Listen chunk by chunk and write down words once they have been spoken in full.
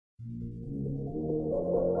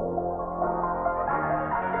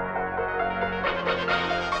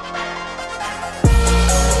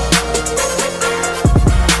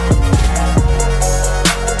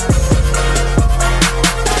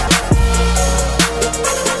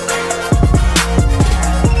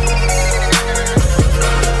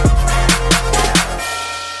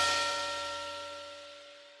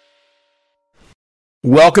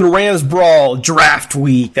Welcome to Rams Brawl Draft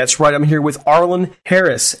Week. That's right, I'm here with Arlen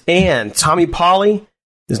Harris and Tommy Polley.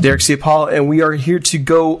 This is Derek Ciapala, and we are here to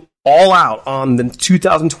go all out on the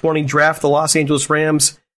 2020 draft of the Los Angeles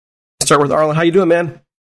Rams. Start with Arlen. How you doing, man?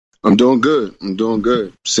 I'm doing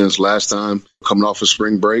good. Since last time, coming off of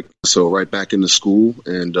spring break, so right back into school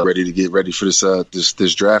and ready to get ready for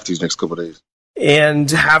this draft these next couple of days. And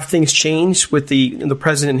have things changed with the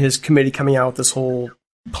president and his committee coming out with this whole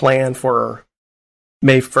plan for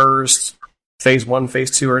May 1st, phase 1, phase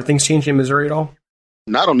 2? Are things changing in Missouri at all?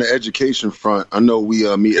 Not on the education front. I know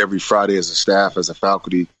we meet every Friday as a staff, as a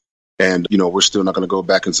faculty, and, we're still not going to go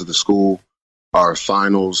back into the school. Our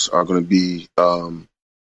finals are going to be,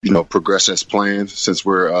 progress as planned since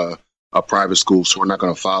we're a private school, so we're not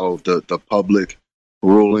going to follow the public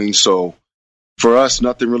ruling. So for us,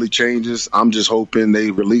 nothing really changes. I'm just hoping they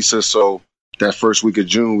release us so that first week of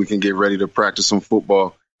June we can get ready to practice some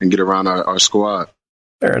football and get around our squad.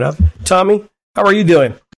 Fair enough. Tommy, how are you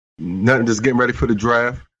doing? Nothing, just getting ready for the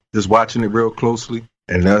draft, just watching it real closely,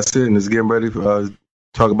 and that's it. And just getting ready for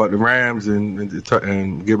talk about the Rams and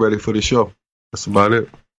get ready for the show. That's about it.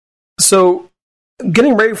 So,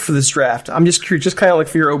 getting ready for this draft, I'm just curious, just kind of like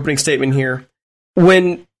for your opening statement here.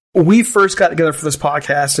 When we first got together for this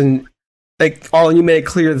podcast, and like Arlen, you made it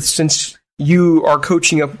clear that since you are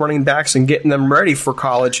coaching up running backs and getting them ready for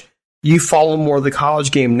college, you follow more of the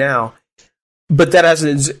college game now. But that has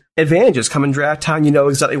its advantages. Coming draft time, you know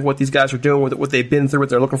exactly what these guys are doing, what they've been through, what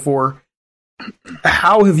they're looking for.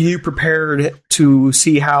 How have you prepared to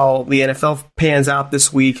see how the NFL pans out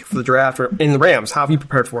this week for the draft, or in the Rams? How have you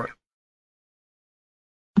prepared for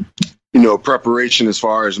it? Preparation as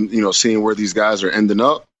far as, seeing where these guys are ending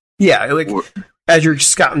up. Yeah, like as you're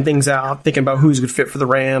scouting things out, thinking about who's a good fit for the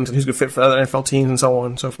Rams and who's a good fit for other NFL teams and so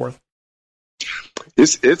on and so forth.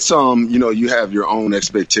 It's you have your own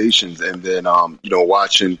expectations, and then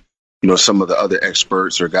watching some of the other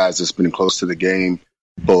experts or guys that's been close to the game,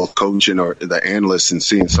 both coaching or the analysts, and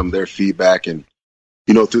seeing some of their feedback, and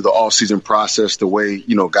through the off-season process, the way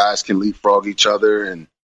guys can leapfrog each other and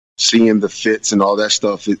seeing the fits and all that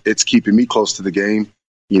stuff. It's keeping me close to the game.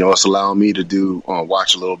 It's allowing me to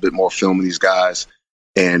watch a little bit more film of these guys,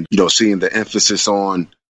 and seeing the emphasis on,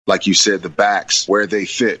 like you said, the backs, where they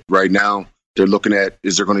fit right now. They're looking at,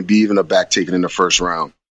 is there going to be even a back taken in the first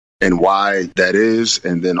round, and why that is,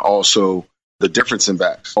 and then also the difference in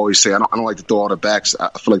backs. I always say I don't like to throw all the backs. I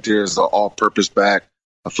feel like there's an all-purpose back.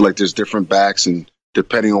 I feel like there's different backs, and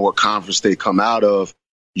depending on what conference they come out of,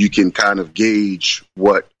 you can kind of gauge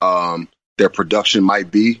what their production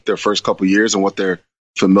might be their first couple of years and what they're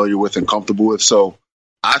familiar with and comfortable with. So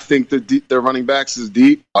I think their running backs is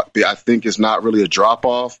deep. I think it's not really a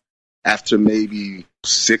drop-off after maybe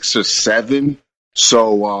 6 or 7.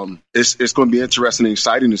 So it's going to be interesting and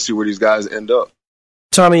exciting to see where these guys end up.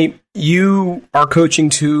 Tommy, you are coaching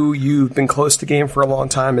too. You've been close to the game for a long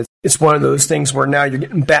time. It's one of those things where now you're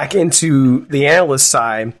getting back into the analyst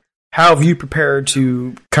side. How have you prepared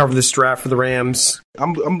to cover this draft for the Rams?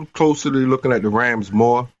 I'm closely looking at the Rams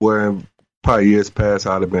more, where probably years past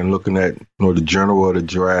I'd have been looking at the general of the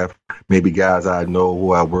draft, maybe guys I know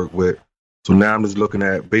who I work with. So now I'm just looking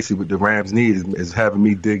at basically what the Rams need is having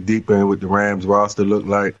me dig deeper in what the Rams roster look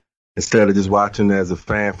like, instead of just watching as a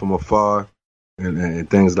fan from afar and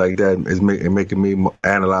things like that. It's making me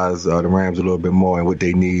analyze the Rams a little bit more and what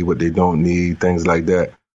they need, what they don't need, things like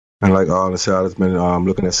that. And like Arlen said, I've been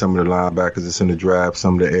looking at some of the linebackers that's in the draft,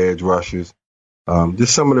 some of the edge rushers,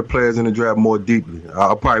 just some of the players in the draft more deeply.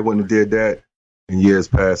 I probably wouldn't have did that in years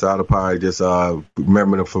past. I'd have probably just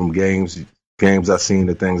remember them from games I've seen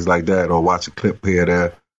and things like that, or watch a clip here or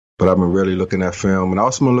there. But I've been really looking at film, and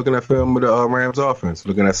also been looking at film with the Rams offense,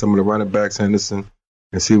 looking at some of the running backs, Henderson,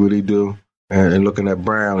 and see what he do, and looking at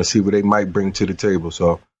Brown and see what they might bring to the table.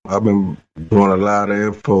 So I've been doing a lot of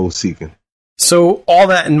info seeking. So all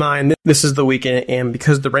that in mind, this is the weekend, and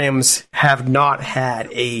because the Rams have not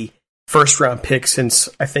had a first-round pick since,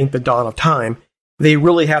 I think, the dawn of time, they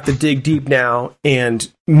really have to dig deep now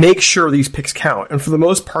and make sure these picks count. And for the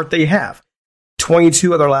most part, they have.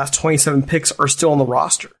 22 of their last 27 picks are still on the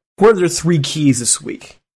roster. What are their 3 keys this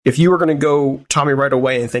week? If you were going to go, Tommy, right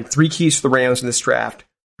away and think 3 keys for the Rams in this draft,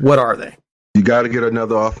 what are they? You got to get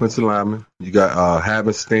another offensive lineman. You got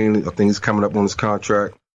Havenstein. I think he's coming up on his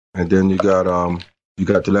contract. And then you got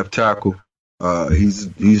the left tackle. He's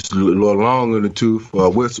a little long in the tooth.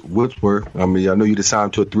 Whitworth. I mean, I know you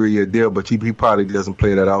signed to a 3-year deal, but he probably doesn't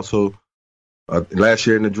play that out. So last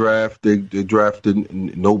year in the draft, they drafted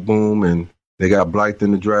No Boom, and they got Blythe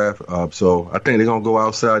in the draft. So I think they're gonna go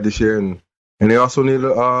outside this year, and they also need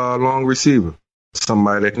a long receiver,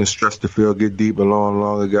 somebody that can stretch the field, get deep, a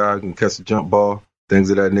longer guy, can catch the jump ball, things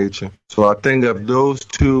of that nature. So I think of those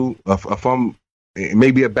two, if I'm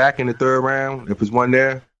maybe a back in the third round, if there's one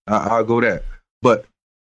there, I'll go that. But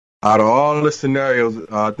out of all the scenarios,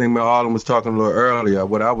 I think Arlen was talking a little earlier.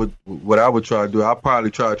 What I would try to do, I'll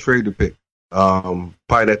probably try to trade the pick. Probably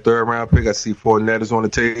that third round pick. I see Fournette is on the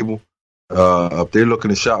table. If they're looking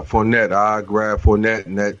to shop Fournette, I grab Fournette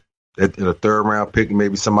and that a third round pick,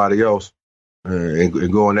 maybe somebody else,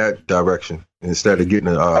 and go in that direction instead of getting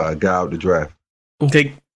a guy out the draft.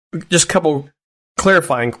 Okay, just a couple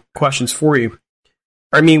clarifying questions for you.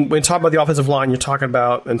 I mean, when you talk about the offensive line, you're talking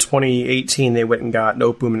about in 2018 they went and got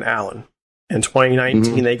Noteboom and Allen. In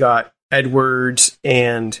 2019 they got Edwards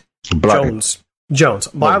and Jones.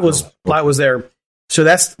 Bly was there. So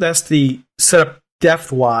that's the setup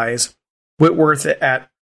depth wise. Whitworth at.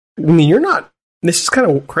 I mean, you're not. This is kind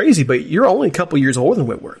of crazy, but you're only a couple years older than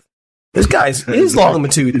Whitworth. This guy's is long in the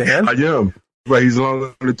tooth, man. I am. Right, he's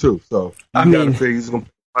long in the tooth. So I mean, he's going to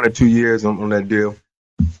play 1 or 2 years on that deal.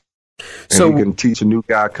 And so he can teach a new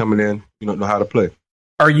guy coming in, you don't know how to play.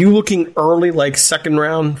 Are you looking early, like second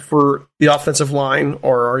round for the offensive line,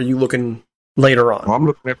 or are you looking later on? Well,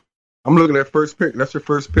 I'm looking at first pick. That's your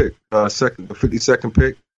first pick. The 52nd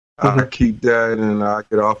pick. Mm-hmm. I keep that and I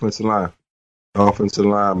get offensive lineman.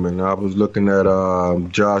 I was looking at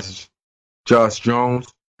Josh Jones.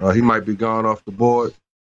 He might be gone off the board.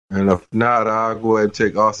 And if not, I'll go ahead and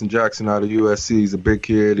take Austin Jackson out of USC. He's a big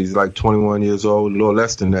kid. He's like 21 years old, a little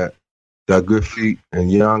less than that. Got good feet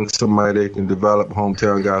and young, somebody they can develop,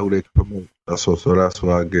 hometown guy who they can promote. So that's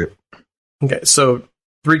what I get. Okay, so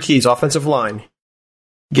 3 keys: offensive line.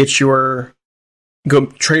 Go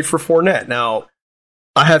trade for Fournette. Now,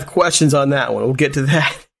 I have questions on that one. We'll get to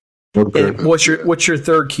that. Okay. And what's your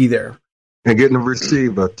third key there? And getting a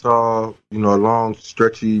receiver, tall, a long,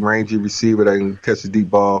 stretchy, rangy receiver that can catch the deep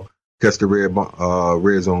ball, catch the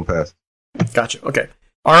red zone pass. Gotcha. Okay.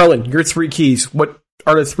 Arlen, your 3 keys. What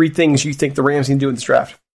are the 3 things you think the Rams need to do in this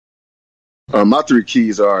draft? My 3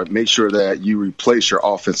 keys are make sure that you replace your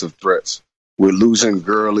offensive threats. We're losing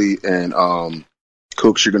Gurley and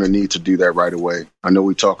Cooks. You're going to need to do that right away. I know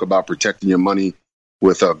we talk about protecting your money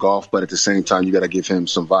with Goff, but at the same time, you got to give him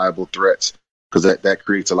some viable threats because that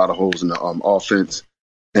creates a lot of holes in the offense.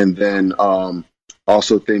 And then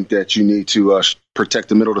also think that you need to protect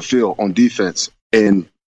the middle of the field on defense and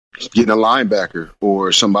getting a linebacker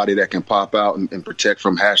or somebody that can pop out and protect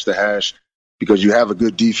from hash to hash because you have a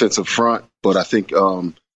good defensive front. But I think,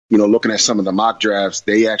 looking at some of the mock drafts,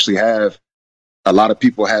 they actually have a lot of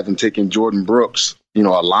people having taken Jordan Brooks, a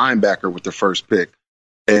linebacker with the first pick.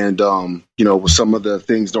 And, with some of the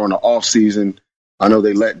things during the offseason, I know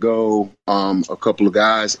they let go a couple of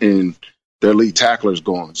guys and their lead tackler's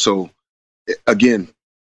gone. So, again,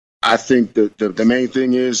 I think the main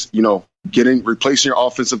thing is, replacing your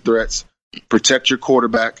offensive threats, protect your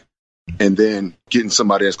quarterback, and then getting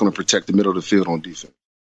somebody that's going to protect the middle of the field on defense.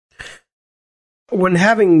 When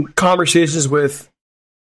having conversations with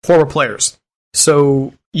former players,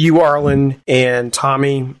 so you, Arlen, and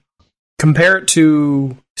Tommy, compare it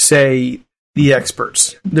to, say, the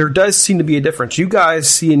experts. There does seem to be a difference. You guys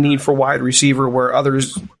see a need for wide receiver where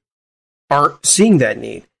others aren't seeing that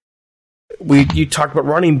need. You talked about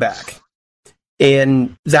running back,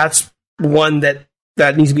 and that's one that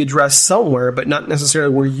needs to be addressed somewhere, but not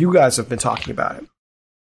necessarily where you guys have been talking about it.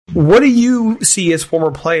 What do you see as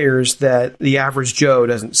former players that the average Joe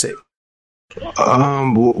doesn't see?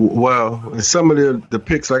 Well, some of the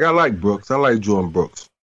picks, like I like Brooks. I like Jordan Brooks.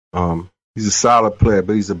 He's a solid player,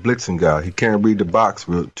 but he's a blitzing guy. He can't read the box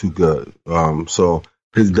too good. So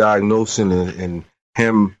his diagnosing and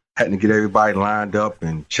him having to get everybody lined up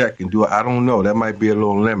and check and do it, I don't know. That might be a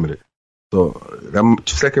little limited. So that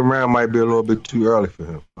second round might be a little bit too early for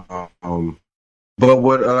him. But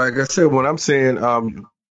what, like I said, what I'm saying, on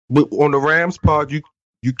the Rams part,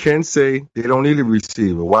 you can say they don't need a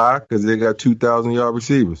receiver. Why? Because they got 2,000-yard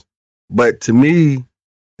receivers. But to me,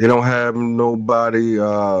 they don't have nobody.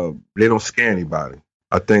 They don't scare anybody.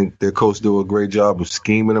 I think their coach do a great job of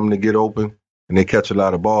scheming them to get open, and they catch a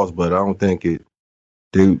lot of balls. But I don't think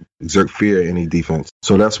they exert fear in any defense.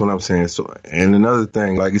 So that's what I'm saying. So, and another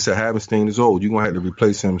thing, like you said, Havenstein is old. You're gonna have to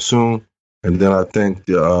replace him soon. And then I think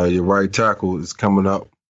your right tackle is coming up.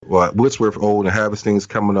 Well, Whitworth old, and Havenstein is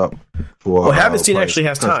coming up for. Well, Havenstein actually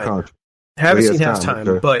has time. Havenstein has time,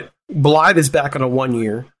 okay. But Blythe is back on a 1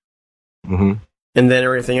 year. Mm-hmm. And then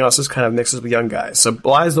everything else is kind of mixes with young guys. So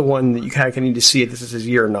Blythe's the one that you kind of need to see if this is his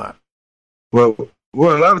year or not. Well, a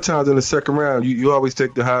lot of times in the second round, you always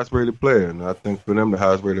take the highest rated player, and I think for them the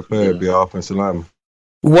highest rated player would be offensive lineman.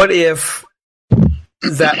 What if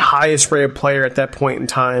that highest rated player at that point in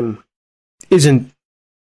time isn't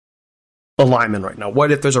a lineman right now?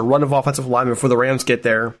 What if there's a run of offensive linemen before the Rams get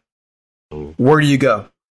there? Where do you go?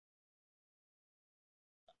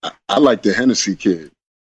 I like the Hennessy kid.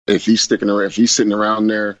 If he's sticking around, if he's sitting around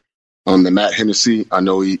there on the Matt Hennessy, I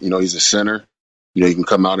know he's a center. He can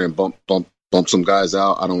come out and bump some guys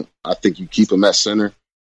out. I think you keep him at center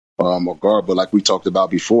or guard. But like we talked about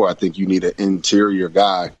before, I think you need an interior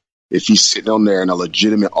guy. If he's sitting on there and a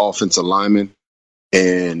legitimate offensive lineman,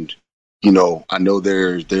 and I know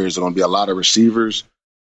there's going to be a lot of receivers,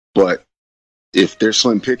 but if there's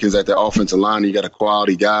slim pickings at the offensive line, you got a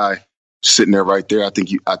quality guy sitting there right there. I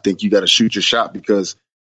think you got to shoot your shot, because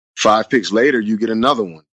 5 picks later you get another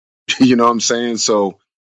one. You know what I'm saying? So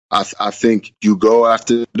I think you go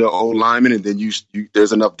after the old lineman, and then you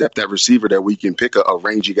there's enough depth at receiver that we can pick a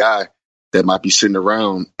rangy guy that might be sitting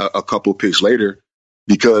around a couple picks later.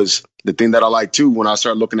 Because the thing that I like too, when I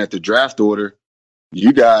start looking at the draft order,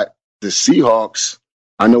 you got the Seahawks.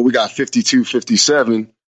 I know we got 52,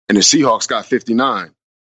 57, and the Seahawks got 59.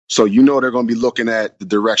 So they're going to be looking at the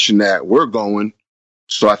direction that we're going.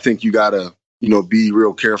 So I think you got to, be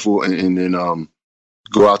real careful and then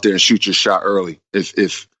go out there and shoot your shot early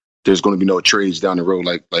if there's going to be no trades down the road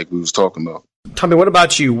like we was talking about. Tommy, what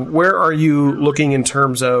about you? Where are you looking in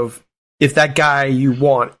terms of if that guy you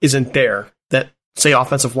want isn't there, that, say,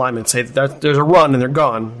 offensive linemen, say that there's a run and they're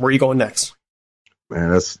gone, where are you going next?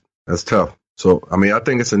 Man, that's tough. So, I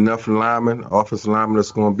think it's enough offensive linemen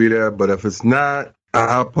that's going to be there. But if it's not,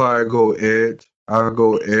 I'll probably go edge. I'll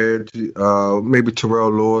go edge. Maybe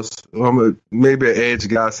Terrell Lewis. Maybe an edge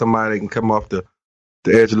guy, somebody that can come off the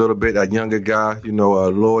edge a little bit, a younger guy.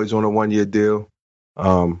 Lloyd's on a 1-year deal.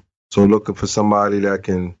 So looking for somebody that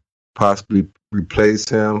can possibly replace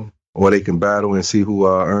him, or they can battle and see who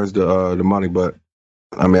earns the money. But,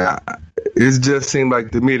 it just seemed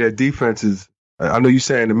like to me that defense is, I know you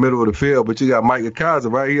say in the middle of the field, but you got Micah Kaiser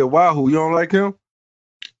right here. Wahoo, you don't like him?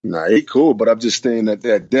 Nah, he cool, but I'm just saying that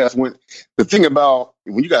depth. The thing about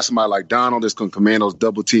when you got somebody like Donald that's going to command those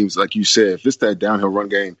double teams, like you said, if it's that downhill run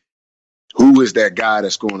game, who is that guy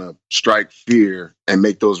that's going to strike fear and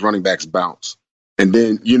make those running backs bounce? And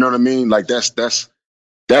then, you know what I mean? Like that's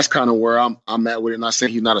kind of where I'm at with it. Not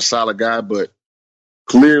saying he's not a solid guy, but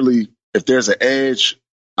clearly, if there's an edge,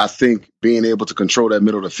 I think being able to control that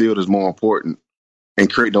middle of the field is more important,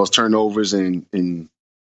 and create those turnovers and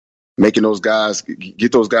making those guys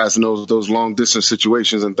get those guys in those long distance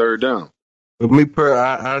situations and third down. With me,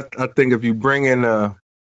 I think if you bring in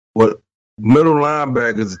middle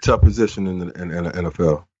linebacker is a tough position in the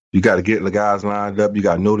NFL. You got to get the guys lined up. You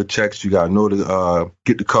got to know the checks. You got to know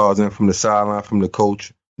get the calls in from the sideline from the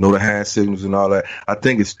coach. Know the hand signals and all that. I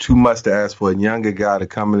think it's too much to ask for a younger guy to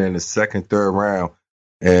come in the second, third round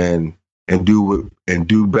and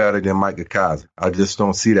do better than Micah Kaiser. I just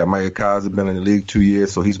don't see that. Micah Kaiser been in the league 2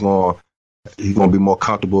 years, so he's going to be more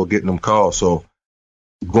comfortable getting them calls. So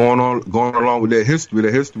going along with their history,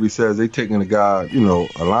 the history says they taking a guy, a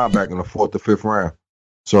linebacker in the 4th or 5th round.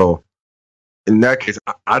 So in that case,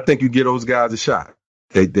 I think you give those guys a shot.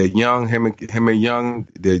 They're young. Him and Young.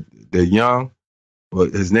 They're young. Well,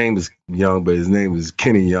 his name is Young, but his name is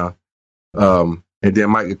Kenny Young. And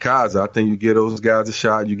then Micah Kaiser, I think you give those guys a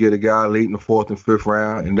shot. You get a guy late in the 4th and 5th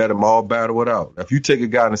round and let them all battle it out. If you take a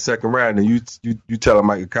guy in the 2nd round and you tell him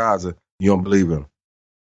Micah Kaiser, you don't believe him.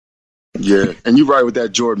 Yeah, and you're right with that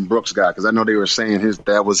Jordan Brooks guy, because I know they were saying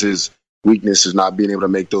that was his weakness, is not being able to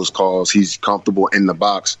make those calls. He's comfortable in the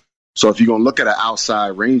box. So if you're going to look at an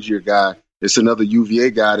outside rangier guy, it's another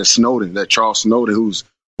UVA guy, that's Snowden, that Charles Snowden,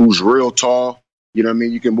 who's real tall. You know what I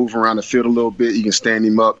mean? You can move around the field a little bit. You can stand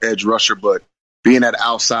him up, edge rusher, but being that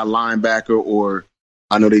outside linebacker, or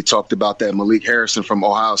I know they talked about that Malik Harrison from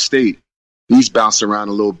Ohio State, he's bounced around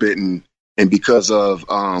a little bit, and because of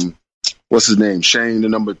what's his name, Shane, the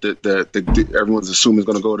number that everyone's assuming is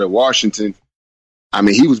going to go to Washington.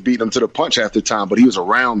 He was beating him to the punch half the time, but he was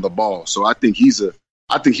around the ball, so I think he's a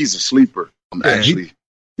sleeper.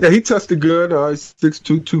 He tested good. He's 6'2",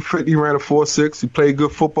 250. He ran a 4.6. He played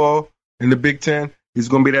good football in the Big Ten. He's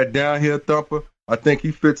going to be that downhill thumper. I think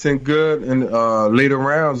he fits in good in later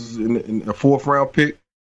rounds, in a 4th round pick.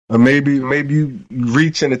 Maybe you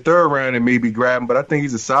reach in the 3rd round and maybe grab him, but I think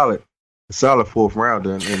he's a solid 4th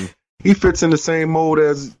rounder. And he fits in the same mold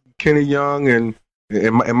as Kenny Young and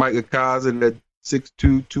Micah Kaiser, that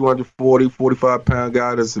 6'2", 240, 45-pound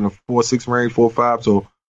guy that's in a 4.6 range, 4.5. So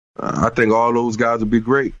I think all those guys would be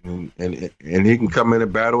great, and he can come in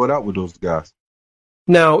and battle it out with those guys.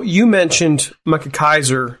 Now, you mentioned Micah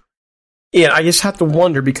Kaiser. Yeah, I just have to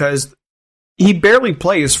wonder, because he barely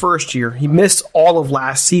played his first year. He missed all of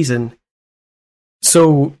last season.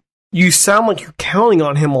 So you sound like you're counting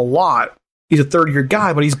on him a lot. he's a third-year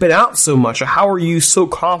guy, but he's been out so much. How are you so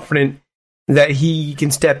confident that he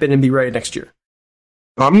can step in and be ready next year?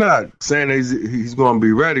 I'm not saying he's going to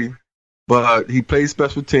be ready, but he plays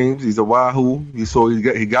special teams. He's a wahoo. So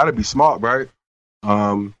he got to be smart, right?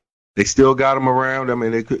 They still got him around. I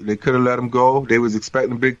mean, they could have let him go. They was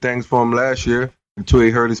expecting big things from him last year until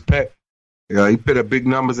he hurt his pec. He put up big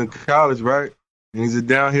numbers in college, right? And he's a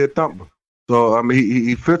down-here thumper. So, I mean,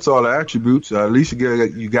 he fits all the attributes. At least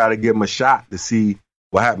you got to give him a shot to see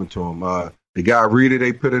what happened to him. The guy Reeder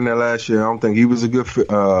they put in there last year, I don't think he was a good fit.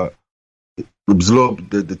 It was a little,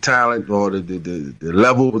 the talent or the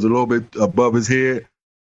level was a little bit above his head.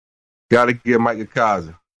 Got to give Micah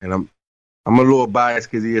Kaiser. And I'm a little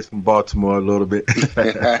biased because he is from Baltimore a little bit.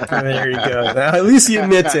 There you go. Now, at least you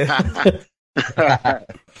admit it.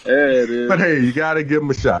 Yeah, it is. But hey, you got to give him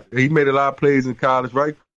a shot. He made a lot of plays in college,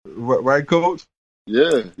 right? Right, Coach?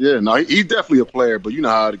 Yeah. No, he's definitely a player, but you know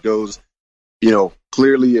how it goes.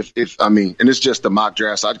 Clearly, if and it's just the mock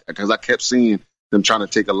drafts, because I kept seeing them trying to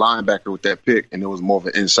take a linebacker with that pick, and it was more of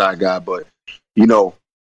an inside guy. But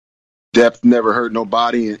depth never hurt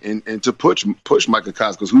nobody, and to push Micah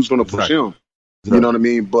Cox, because who's going to push him? You know what I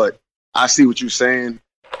mean? But I see what you're saying.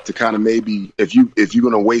 To kind of maybe if you're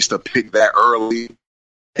going to waste a pick that early,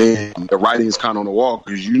 and the writing is kind of on the wall,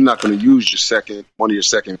 because you're not going to use one of your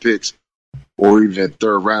second picks, or even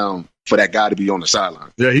third round for that guy to be on the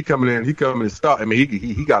sideline. Yeah, he coming in to start. I mean,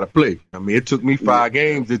 he got to play. I mean, it took me 5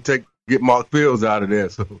 games to get Mark Fields out of there.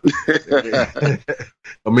 So,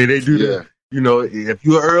 I mean, they do that. If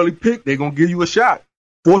you're an early pick, they're going to give you a shot.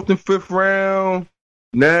 4th and 5th round,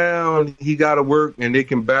 now he got to work, and they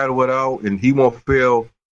can battle it out, and he won't feel,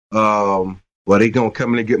 they going to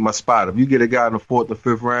come in and get my spot. If you get a guy in the 4th or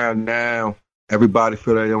 5th round, now everybody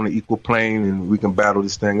feel like they're on an equal plane, and we can battle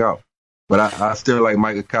this thing out. But I still like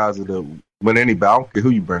Micah Kaiser to win anybody. I don't care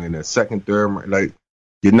who you bring in there, 2nd, 3rd. Like,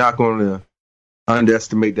 you're not going to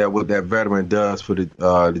underestimate what that veteran does for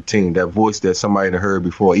the team, that voice that somebody had heard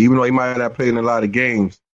before. Even though he might not have played in a lot of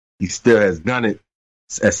games, he still has done it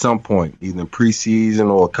at some point, either in preseason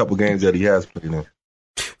or a couple games that he has played in.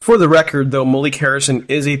 For the record, though, Malik Harrison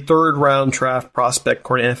is a 3rd-round draft prospect,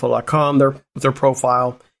 according to NFL.com. Their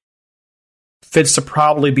profile fits to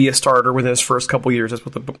probably be a starter within his first couple years.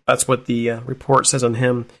 That's what the report says on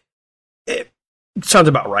him. It sounds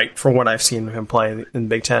about right from what I've seen him play in the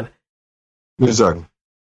Big Ten. Exactly.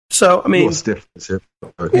 So, I mean, a little stiff.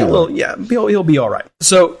 He'll be all right.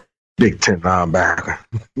 So, Big Ten linebacker.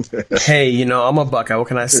 Hey, I'm a Buckeye. What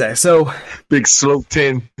can I say? So, big slow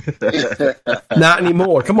 10. Not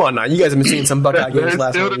anymore. Come on now. You guys have been seeing some Buckeye games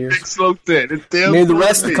last few years. Big slow 10. Maybe the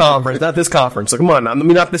rest of the conference, not this conference. So come on now. I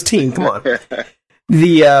mean, not this team. Come on.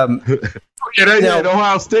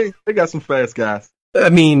 Ohio State. They got some fast guys. I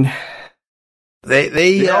mean,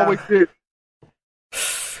 they always did.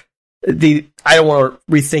 I don't want to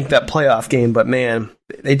rethink that playoff game, but man,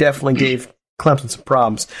 they definitely gave Clemson some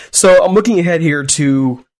problems. So I'm looking ahead here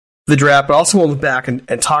to the draft, but I also want to look back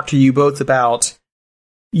and talk to you both about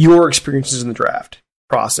your experiences in the draft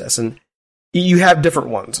process. And you have different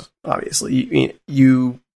ones, obviously.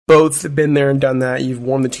 You both have been there and done that. You've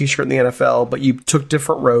worn the T-shirt in the NFL, but you took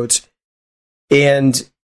different roads. And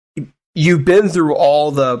you've been through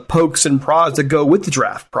all the pokes and prods that go with the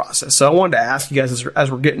draft process. So I wanted to ask you guys,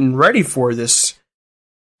 as we're getting ready for this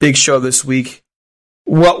big show this week,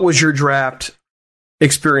 what was your draft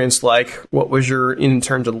experience like? What was in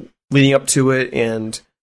terms of leading up to it, and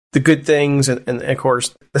the good things, and of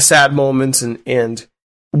course, the sad moments, and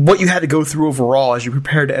what you had to go through overall as you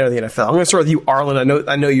prepared to enter the NFL? I'm going to start with you, Arlen.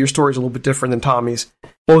 I know your story is a little bit different than Tommy's.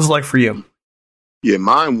 What was it like for you? Yeah,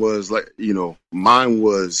 mine was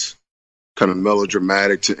kind of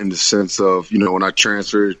melodramatic in the sense of, when I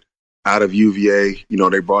transferred out of UVA,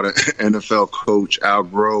 they brought an NFL coach, Al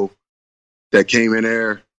Groh, that came in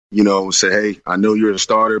there, and said, hey, I know you're the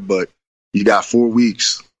starter, but you got 4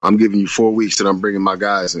 weeks. I'm giving you 4 weeks that I'm bringing my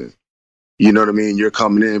guys in. You know what I mean? You're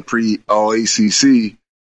coming in pre-all ACC,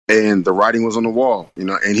 and the writing was on the wall,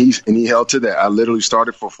 and he held to that. I literally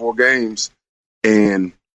started for 4 games,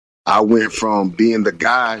 and I went from being the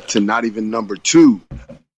guy to not even number 2.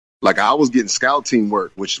 Like, I was getting scout team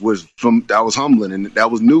work, that was humbling, and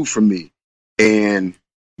that was new for me. And,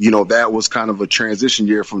 that was kind of a transition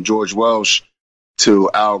year from George Welsh to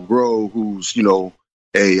Al Groh, who's, Bill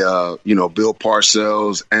Parcells,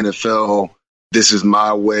 NFL, this is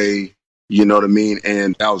my way, you know what I mean?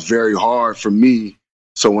 And that was very hard for me.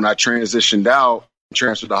 So when I transitioned out,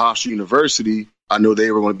 transferred to Hofstra University, I knew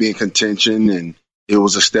they were going to be in contention, and it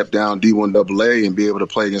was a step down D1AA and be able to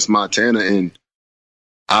play against Montana. And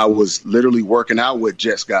I was literally working out with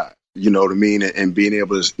Jets guys. you know what I mean, and being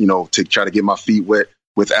able to, you know, to try to get my feet wet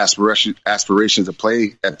with aspirations to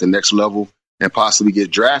play at the next level and possibly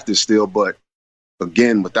get drafted still. But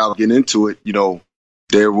again, without getting into it, you know,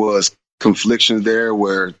 there was conflictions there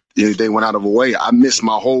where they went out of a way. I missed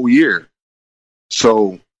my whole year.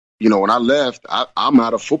 So, you know, when I left, I'm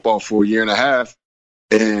out of football for a year and a half.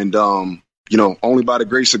 And, you know, only by the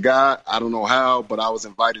grace of God, I don't know how, but I was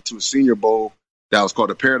invited to a Senior Bowl that was called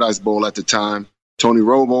the Paradise Bowl at the time. Tony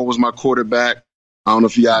Romo was my quarterback. I don't know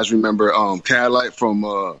if you guys remember Cadillac from,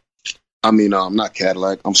 not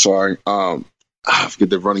Cadillac. I'm sorry. I forget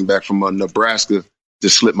the running back from Nebraska.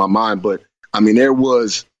 Just slipped my mind. But, I mean, there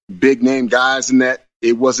was big name guys in that.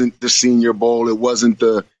 It wasn't the Senior Bowl. It wasn't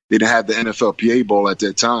they didn't have the NFLPA Bowl at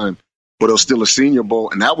that time, but it was still a Senior Bowl.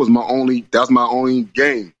 And that was my only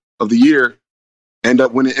game of the year. End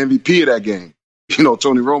up winning MVP of that game. You know,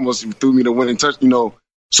 Tony Romo threw me the winning touch, you know.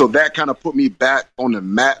 So that kind of put me back on the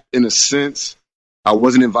map in a sense. I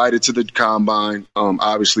wasn't invited to the combine,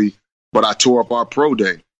 obviously, but I tore up our pro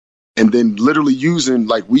day. And then literally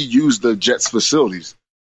we used the Jets facilities.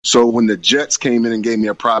 So when the Jets came in and gave me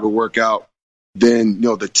a private workout, then, you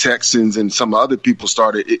know, the Texans and some other people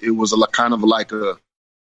started. It was kind of like a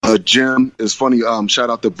gym. It's funny. Shout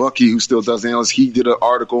out to Bucky, who still does analysis. He did an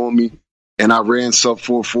article on me, and I ran sub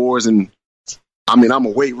 4.4s. And I mean, I'm a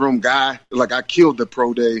weight room guy. Like, I killed the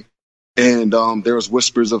pro day, and there was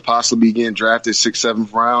whispers of possibly getting drafted 6th,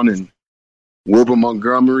 7th round. And Wilbur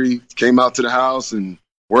Montgomery came out to the house and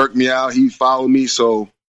worked me out. He followed me. So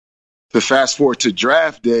to fast forward to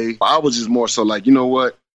draft day, I was just more so like, you know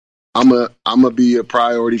what? I'm a be a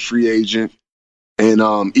priority free agent.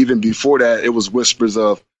 And even before that, it was whispers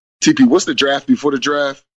of TP. What's the draft before the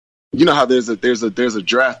draft? You know how there's a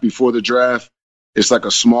draft before the draft. It's like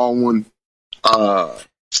a small one.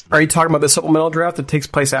 Are you talking about the supplemental draft that takes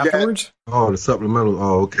place afterwards? Yeah. Oh, the supplemental.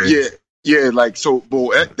 Oh, okay. Yeah. Like, so,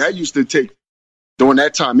 that used to take during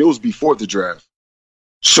that time. It was before the draft,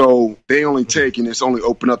 so they only take, and it's only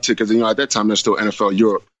open up to, because, you know, at that time there's still NFL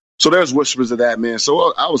Europe. So there's whispers of that, man.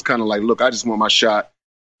 So I was kind of like, look, I just want my shot.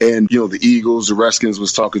 And, you know, the Eagles, the Redskins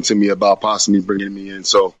was talking to me about possibly bringing me in.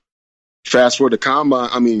 So fast forward to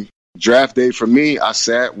combine, draft day for me, I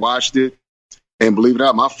sat, watched it, and believe it or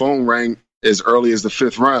not, my phone rang as early as the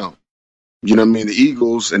 5th round. You know what I mean? The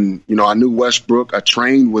Eagles, and, you know, I knew Westbrook. I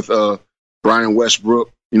trained with Brian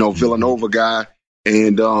Westbrook, you know, Villanova guy.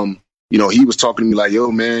 And, you know, he was talking to me like,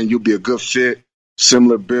 yo, man, you'll be a good fit,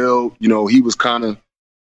 similar build. You know, he was kind of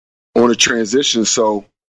on a transition. So,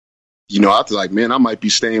 you know, I was like, man, I might be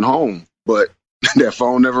staying home. But that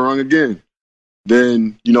phone never rung again.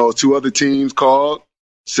 Then, you know, 2 other teams called,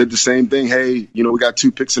 said the same thing. Hey, you know, we got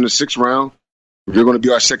 2 picks in the 6th round. If you're going to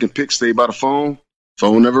be our 2nd pick, stay by the phone.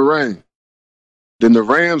 Phone never rang. Then the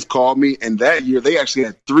Rams called me, and that year they actually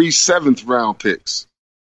had 3 7th round picks.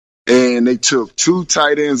 And they took 2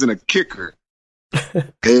 tight ends and a kicker.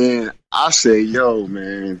 And I say, yo,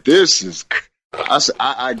 man, this is –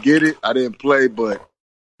 I get it. I didn't play, but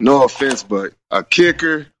no offense, but a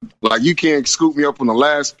kicker, like, you can't scoop me up on the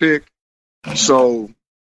last pick. So,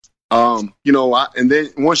 you know, and then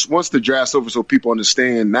once the draft's over, so people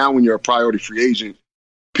understand, now when you're a priority free agent,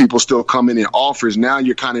 people still come in offers. Now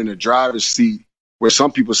you're kind of in a driver's seat where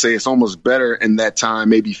some people say it's almost better in that time,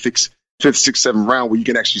 maybe 5th, 6th, 7th round, where you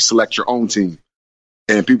can actually select your own team.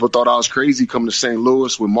 And people thought I was crazy coming to St.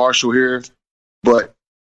 Louis with Marshall here, but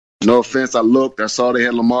no offense, I looked, I saw they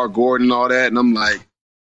had Lamar Gordon and all that, and I'm like,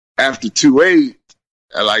 after 2-8,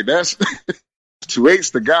 like, that's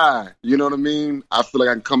 2-8's the guy. You know what I mean? I feel like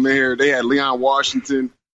I can come in here. They had Leon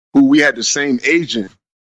Washington, who we had the same agent.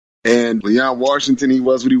 And Leon Washington, he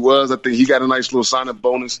was what he was. I think he got a nice little sign-up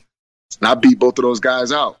bonus. And I beat both of those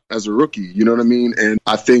guys out as a rookie. You know what I mean? And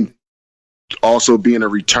I think also being a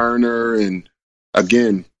returner and,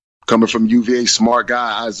 again, coming from UVA, smart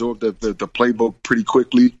guy, I absorbed the playbook pretty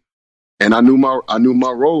quickly. And I knew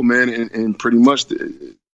my role, man, and pretty much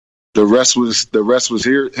the rest was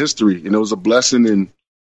here history. And it was a blessing, and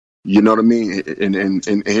you know what I mean.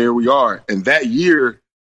 And here we are. And that year,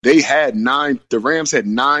 the Rams had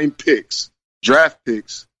 9 picks, draft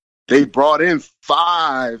picks. They brought in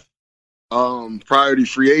 5 priority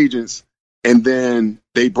free agents, and then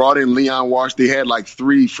they brought in Leon Walsh. They had like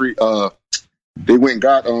 3 free. They went and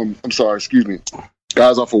got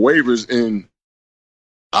guys off of waivers, and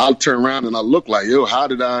I'll turn around and I look like, yo, how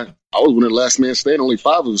did I was winning last man standing. Only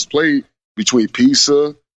 5 of us played, between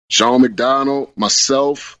Pisa, Sean McDonald,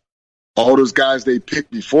 myself, all those guys they picked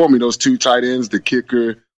before me, those 2 tight ends, the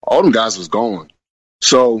kicker, all them guys was gone.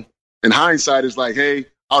 So in hindsight, it's like, hey,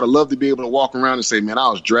 I would have loved to be able to walk around and say, man, I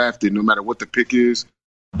was drafted no matter what the pick is.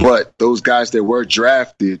 But those guys that were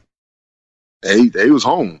drafted, they was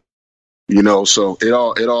home. So it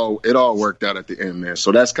all worked out at the end, man.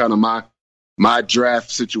 So that's kind of my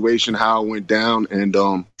draft situation, how it went down, and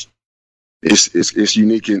it's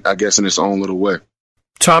unique, I guess, in its own little way.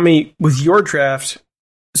 Tommy, with your draft,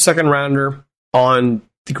 second rounder on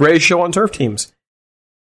the greatest show on turf teams,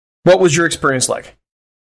 what was your experience like?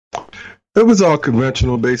 It was all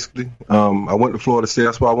conventional, basically. I went to Florida State.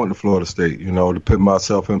 That's why I went to Florida State, to put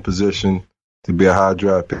myself in position to be a high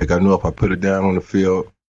draft pick. I knew if I put it down on the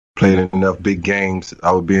field, played enough big games,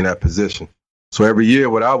 I would be in that position. So every year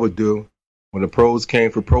what I would do, when the pros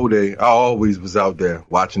came for pro day, I always was out there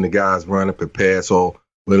watching the guys run and prepare. So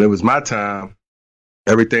when it was my time,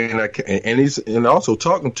 everything and also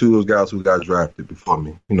talking to those guys who got drafted before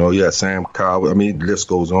me. Sam Cowell. The list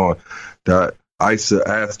goes on. That I used to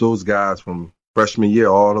ask those guys from freshman year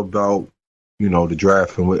all about, the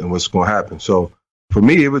draft and what's going to happen. So for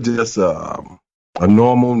me, it was just a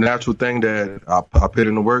normal, natural thing that I put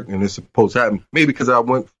in the work, and it's supposed to happen. Maybe because I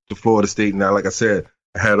went to Florida State, and now, like I said,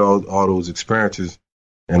 I had all those experiences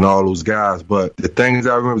and all those guys. But the things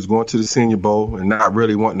I remember was going to the Senior Bowl and not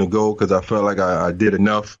really wanting to go because I felt like I did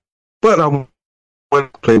enough. But I went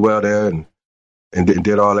to play well there and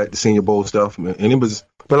did all that, the Senior Bowl stuff. And it was,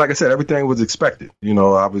 but like I said, everything was expected.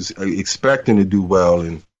 I was expecting to do well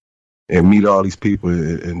and meet all these people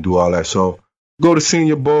and do all that. So go to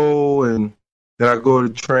Senior Bowl, and then I go to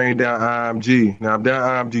train down IMG. Now I'm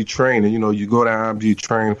down IMG training. You go down IMG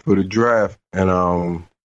train for the draft, and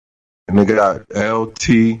they got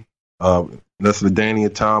LT, that's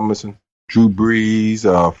LaDainian Tomlinson, Drew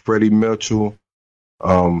Brees, Freddie Mitchell.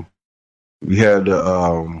 We had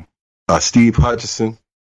Steve Hutchinson,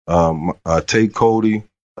 Tate Cody,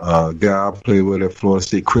 guy I played with at Florida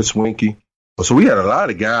State, Chris Winkie. So we had a lot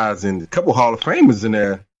of guys and a couple Hall of Famers in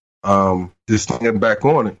there. Just thinking back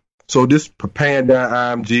on it. So just preparing down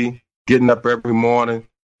IMG, getting up every morning,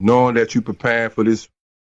 knowing that you're preparing for this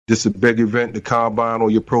a big event, the combine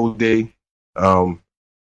or your pro day. So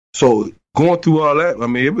going through all that,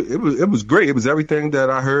 it was great. It was everything that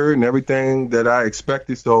I heard and everything that I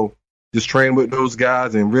expected. So just training with those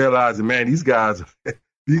guys and realizing, man, these guys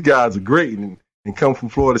are great. And come from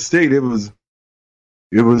Florida State, it was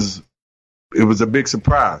a big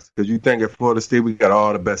surprise because you think at Florida State we got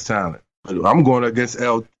all the best talent. But I'm going against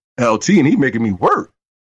LT and he's making me work.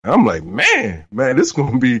 And I'm like, man, this is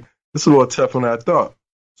going to be a little tougher than I thought.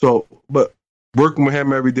 So, but working with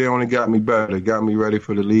him every day only got me better. It got me ready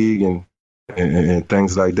for the league and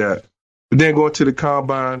things like that. But then going to the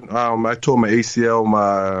combine, I tore my ACL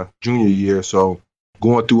my junior year. So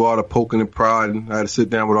going through all the poking and prodding, I had to sit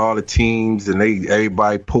down with all the teams and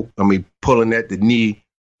everybody pulling at the knee.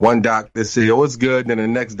 One doctor say, "Oh, it's good." Then the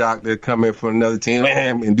next doctor come in from another team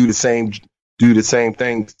and do the same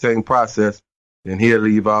thing, same process. Then he'll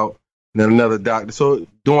leave out. And then another doctor. So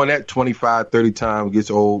doing that 25, 30 times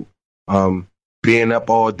gets old. Being up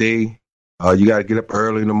all day, you got to get up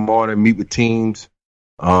early in the morning, meet with teams,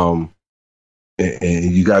 and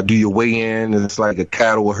you got to do your weigh-in. And it's like a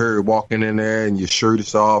cattle herd walking in there, and your shirt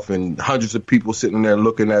is off, and hundreds of people sitting there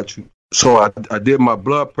looking at you. So I did my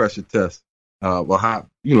blood pressure test.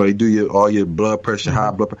 They do all your blood pressure,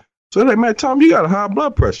 high blood pressure. So they're like, man, Tom, you got a high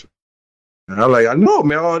blood pressure. And I'm like, I know,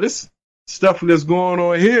 man, all this stuff that's going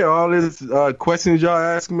on here, all this questions y'all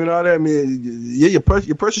asking me and all that,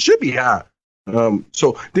 your pressure should be high.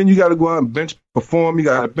 So then you got to go out and perform. You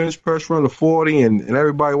got a bench press run of 40 and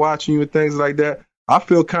everybody watching you and things like that. I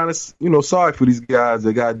feel kind of, sorry for these guys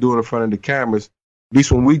that got to do it in front of the cameras. At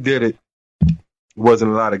least when we did it, it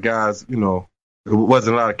wasn't a lot of guys, it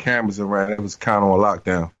wasn't a lot of cameras around. It was kind of on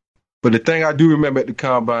lockdown. But the thing I do remember at the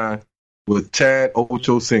combine was Chad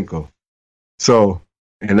Ochocinco. So,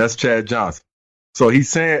 and that's Chad Johnson. So he's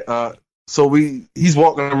saying, he's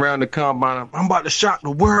walking around the combine. I'm about to shock the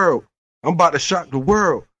world.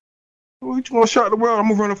 What you want to shock the world? I'm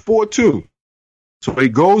going to run a 4.2. So he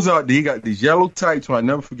goes out there. He got these yellow tights on. I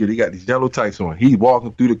never forget. He got these yellow tights on. He's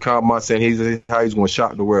walking through the combine saying how he's going to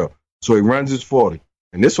shock the world. So he runs his 40.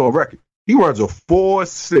 And this on record. He runs a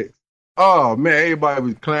 4.6. Oh, man, everybody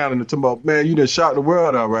was clowning and talking about, man, you done shot the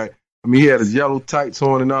world all right. He had his yellow tights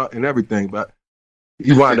on and everything, but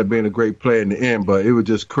he wound up being a great player in the end. But it was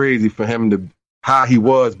just crazy for him how he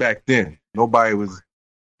was back then. Nobody was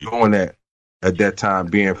doing that at that time,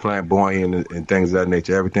 being flamboyant and things of that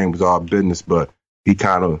nature. Everything was all business, but he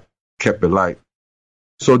kind of kept it light.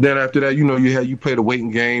 So then after that, you played a waiting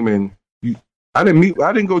game, and I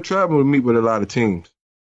didn't go traveling to meet with a lot of teams.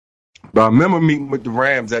 But I remember meeting with the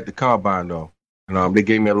Rams at the combine, though. And they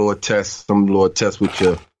gave me a little test, with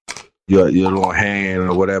your little hand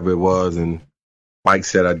or whatever it was. And Mike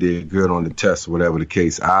said I did good on the test, whatever the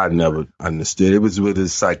case. I never understood. It was with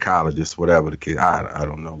his psychologist, whatever the case. I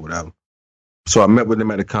don't know, whatever. So I met with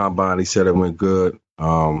him at the combine. He said it went good.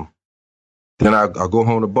 Then I go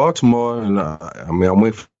home to Baltimore, and I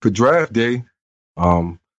went for draft day.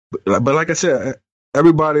 But like I said,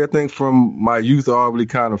 everybody, I think, from my youth already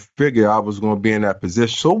kind of figured I was going to be in that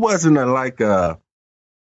position. So it wasn't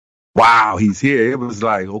wow, he's here. It was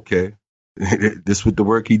like, okay, this was the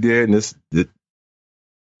work he did, and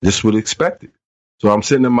this was expected. So I'm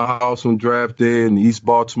sitting in my house on draft day in East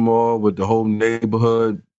Baltimore with the whole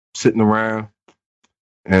neighborhood sitting around,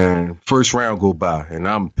 and first round go by, and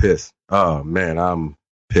I'm pissed. Oh, man, I'm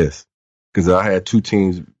pissed because I had two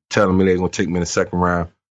teams telling me they were going to take me in the second round.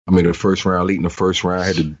 I mean, the first round, late in the first round. I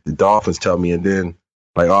had the Dolphins tell me, and then,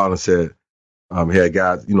 like Arlen said, he had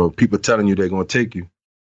guys, people telling you they're going to take you.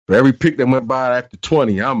 For every pick that went by after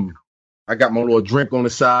 20, I got my little drink on the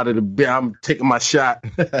side of the bed. I'm taking my shot,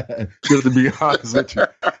 just to be honest with you.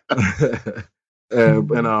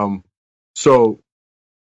 So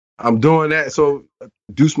I'm doing that. So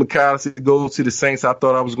Deuce McAllister goes to the Saints. I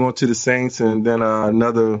thought I was going to the Saints, and then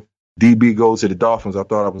another DB goes to the Dolphins. I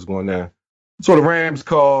thought I was going there. So the Rams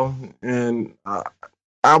call, and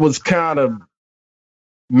I was kind of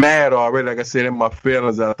mad already. Like I said, in my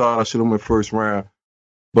feelings, I thought I should have went first round.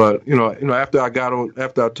 But after I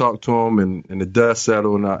talked to him, and the dust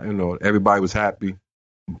settled, and everybody was happy,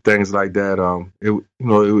 things like that. It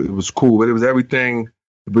was cool, but it was everything.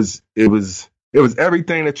 It was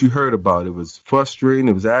everything that you heard about. It was frustrating.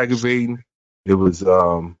 It was aggravating. It was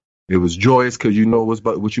joyous because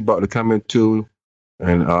what you about to come into.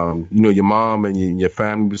 And, your mom and your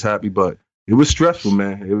family was happy, but it was stressful,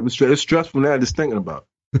 man. It's stressful now just thinking about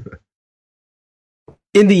it.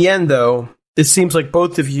 In the end, though, it seems like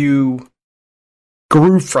both of you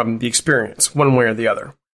grew from the experience, one way or the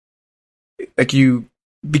other. Like, you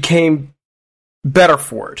became better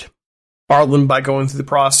for it. Arlen by going through the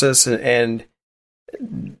process and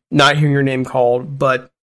not hearing your name called,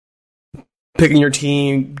 but picking your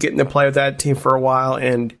team, getting to play with that team for a while,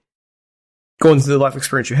 and going through the life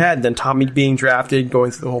experience you had, and then Tommy being drafted,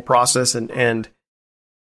 going through the whole process and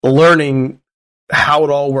learning how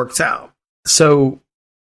it all works out. So,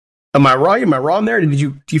 am I wrong? Am I wrong there? Do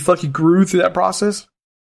you feel like you grew through that process?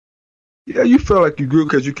 Yeah, you feel like you grew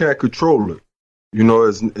because you can't control it.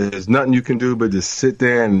 There's nothing you can do but just sit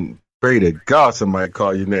there and pray to God somebody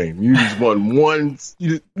call your name. You just want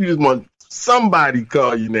you just want somebody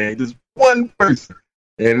call your name, just one person,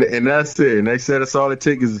 and that's it. And they said that's all it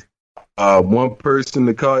takes is one person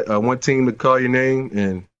to call, one team to call your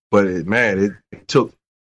name, but it took,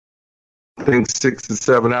 I think, 6 to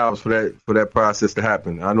 7 hours for that process to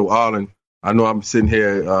happen. I know Arlen. I know I'm sitting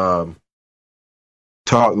here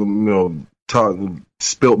talking,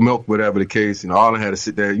 spilt milk, whatever the case. Arlen had to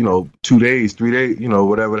sit there, 2 days, 3 days,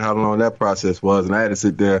 whatever, how long that process was, and I had to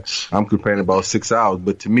sit there. I'm complaining about 6 hours,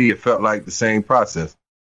 but to me, it felt like the same process.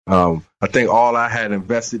 I think all I had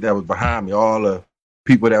invested that was behind me, all the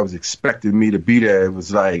people that was expecting me to be there, it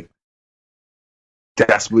was like,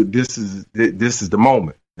 that's what this is the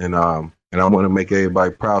moment, and I want to make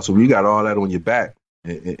everybody proud. So when you got all that on your back,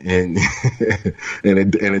 and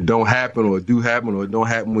it don't happen, or it do happen, or it don't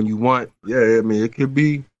happen when you want, yeah, I mean, it could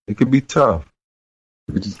be tough.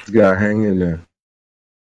 You just gotta hang in there.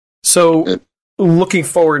 So looking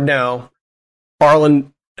forward now,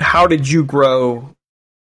 Arlen, how did you grow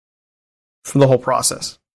from the whole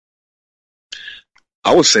process?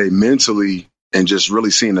 I would say mentally, and just really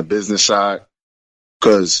seeing the business side,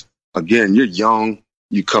 because again, you're young,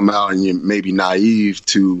 you come out and you're maybe naive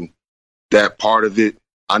to that part of it.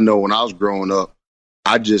 I know when I was growing up,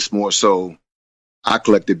 I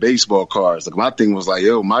collected baseball cards. Like, my thing was like,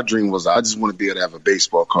 my dream was, I just want to be able to have a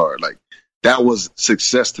baseball card. Like, that was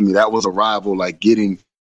success to me. That was a rival, like getting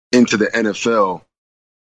into the NFL.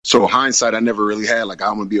 So hindsight, I never really had like,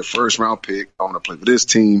 I'm going to be a first round pick. I want to play for this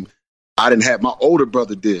team. I didn't have, my older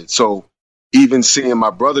brother did. So even seeing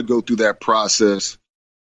my brother go through that process,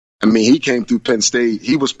 I mean, he came through Penn State.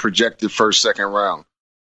 He was projected first, second round.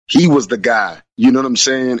 He was the guy, you know what I'm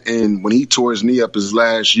saying? And when he tore his knee up his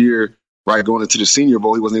last year, right, going into the Senior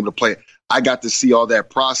Bowl, he wasn't able to play. I got to see all that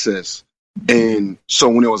process. And so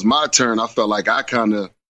when it was my turn, I felt like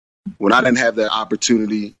when I didn't have that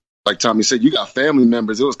opportunity, like Tommy said, you got family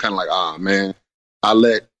members. It was kind of like, man, I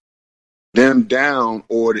let them down,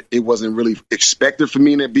 or it wasn't really expected for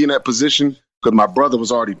me to be in that position because my brother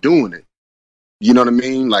was already doing it. You know what I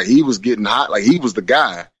mean? Like, he was getting hot, like he was the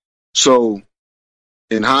guy. So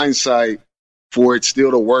in hindsight, for it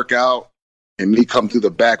still to work out and me come through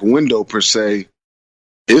the back window per se,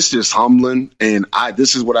 it's just humbling. And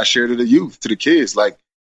this is what I share to the youth, to the kids. Like,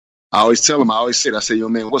 I always tell them, I say, yo,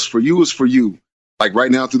 man, what's for you is for you. Like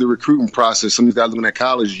right now through the recruiting process, some of these guys looking at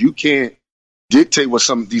college, you can't dictate what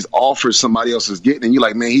some of these offers somebody else is getting. And you're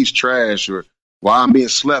like, man, he's trash, or why I'm being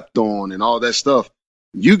slept on and all that stuff.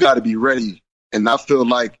 You got to be ready. And I feel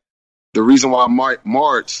like the reason why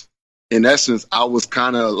March, in essence, I was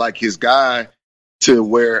kind of like his guy to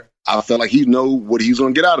where I felt like he knew what he was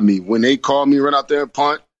going to get out of me. When they called me, run out there and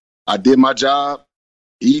punt, I did my job.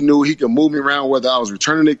 He knew he could move me around, whether I was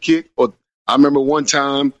returning a kick or I remember one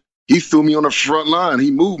time he threw me on the front line.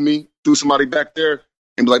 He moved me, threw somebody back there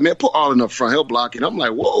and be like, man, put Arlen up front. He'll block it. I'm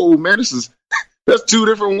like, whoa, man, that's two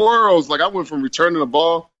different worlds. Like I went from returning the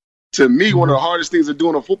ball to me, one of the hardest things to do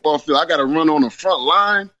on a football field. I got to run on the front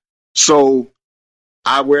line. So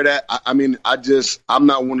I wear that. I'm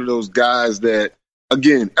not one of those guys that,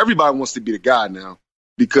 again, everybody wants to be the guy now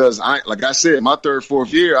because like I said, my third,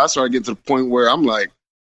 fourth year, I started getting to the point where I'm like,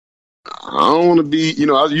 I don't want to be,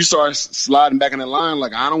 you start sliding back in the line.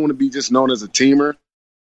 Like, I don't want to be just known as a teamer.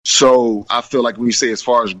 So I feel like when you say as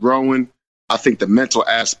far as growing, I think the mental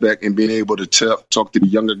aspect and being able to talk to the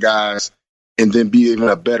younger guys and then be even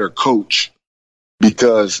a better coach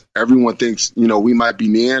because everyone thinks, we might be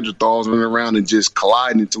Neanderthals running around and just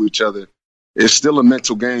colliding into each other. It's still a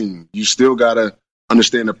mental game. You still got to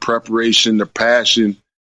understand the preparation, the passion,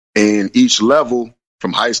 and each level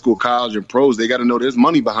from high school, college, and pros, they got to know there's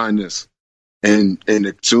money behind this. And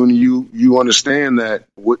the sooner you understand that,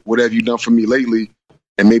 what have you done for me lately,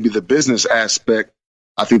 and maybe the business aspect,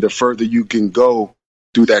 I think the further you can go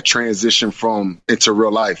through that transition into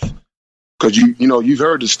real life. Because you've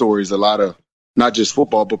heard the stories, a lot of not just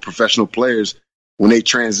football, but professional players, when they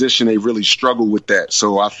transition, they really struggle with that.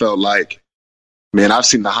 So I felt like, man, I've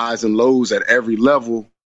seen the highs and lows at every level.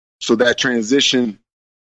 So that transition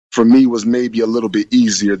for me was maybe a little bit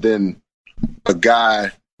easier than a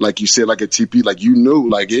guy, like you said, like a TP, like you knew,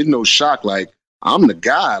 like it's no shock. Like I'm the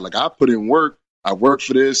guy, like I put in work. I work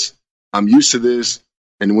for this. I'm used to this.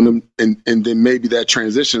 And and then maybe that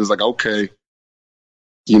transition is like, okay,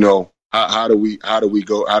 how do we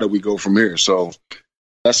go from here? So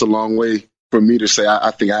that's a long way for me to say,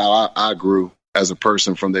 I think how I grew as a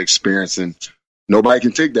person from the experience, and nobody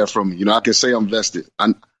can take that from me. I can say I'm vested.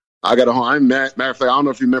 I got a home. Matter of fact, I don't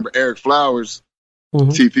know if you remember Eric Flowers,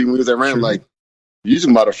 TP, when he was at Ram, sure. Like, you're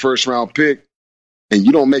talking about a first round pick and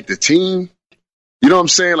you don't make the team. You know what I'm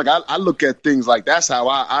saying? Like, I look at things like that's how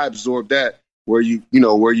I absorb that, where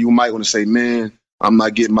where you might want to say, man, I'm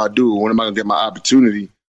not getting my due. When am I going to get my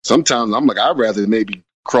opportunity? Sometimes I'm like, I'd rather maybe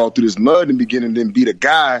crawl through this mud in the beginning than be the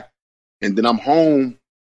guy, and then I'm home.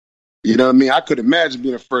 You know what I mean? I could imagine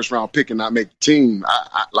being a first round pick and not make the team.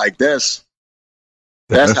 I like that's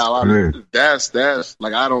how that's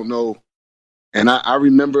like, I don't know. And I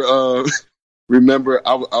remember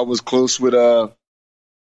I was close with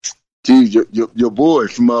your boy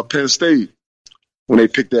from Penn State when they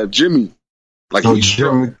picked up Jimmy. Like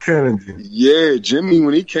Jimmy Kennedy. Yeah, Jimmy,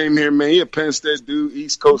 when he came here, man, he a Penn State dude,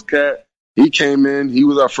 East Coast cat. He came in, he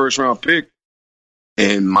was our first round pick.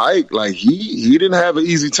 And Mike, like he didn't have an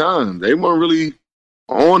easy time. They weren't really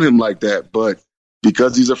on him like that. But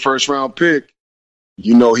because he's a first round pick,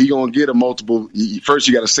 he gonna get a multiple. First,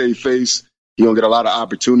 you got to save face. He gonna get a lot of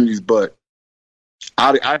opportunities. But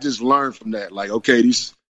I just learned from that. Like, okay,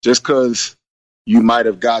 just because you might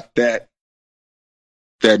have got that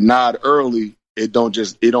nod early, it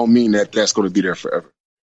don't mean that that's going to be there forever.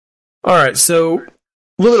 All right, so a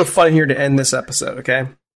little bit of fun here to end this episode. Okay,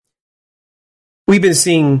 we've been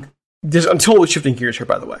seeing this. I'm totally shifting gears here,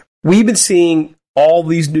 by the way. We've been seeing all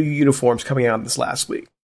these new uniforms coming out this last week.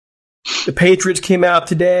 The Patriots came out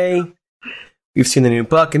today. We've seen the new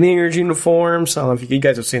Buccaneers uniforms. I don't know if you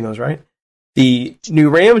guys have seen those, right? The new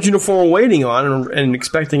Rams uniform we're waiting on and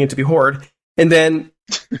expecting it to be horrid. And then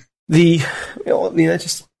that's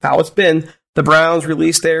just how it's been. The Browns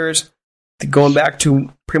released theirs, going back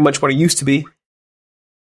to pretty much what it used to be.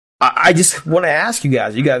 I just want to ask you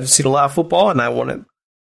guys. You guys have seen a lot of football, and I want to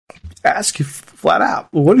ask you flat out,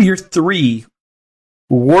 what are your 3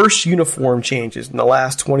 worst uniform changes in the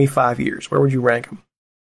last 25 years? Where would you rank them?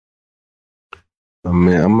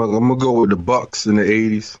 Man, I'm gonna go with the Bucks in the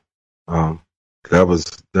 '80s. That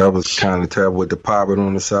was kind of terrible with the poppet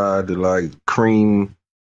on the side, the like cream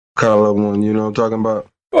color one. You know what I'm talking about?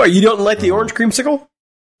 Oh, you don't like the orange creamsicle?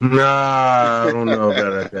 Nah, I don't know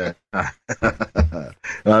about that.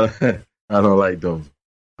 I don't like those.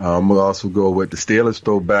 I'm gonna also go with the Steelers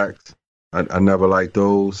throwbacks. I never liked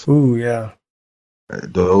those. Ooh, yeah.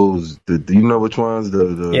 Those, do you know which ones? I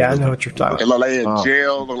know what you're talking about. They look like in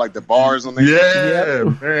jail, look like the bars on there. Yeah,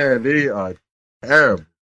 man, they are terrible.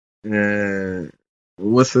 And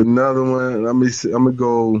what's another one? Let me see. I'm gonna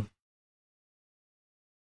go.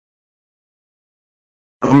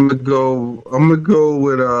 I'm gonna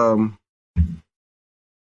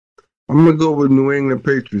go with New England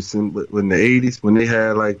Patriots in the '80s when they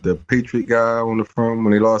had like the Patriot guy on the front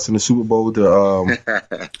when they lost in the Super Bowl to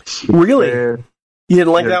Really? You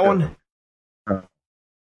didn't like that one? No,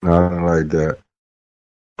 I don't like that.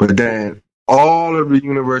 But then all of the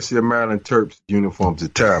University of Maryland Terps uniforms are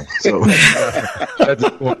terrible. So that's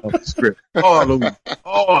just one of the script. All of them.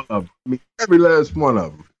 I mean, every last one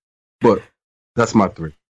of them. But that's my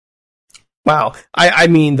three. Wow. I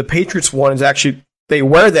mean, the Patriots one is actually, they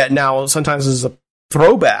wear that now sometimes as a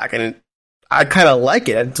throwback, and I kind of like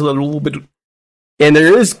it. It's a little bit, and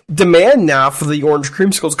there is demand now for the orange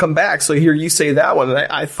creamsicles to come back. So here you say that one, and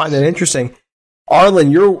I find that interesting.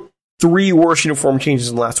 Arlen, your three worst uniform changes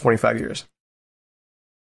in the last 25 years.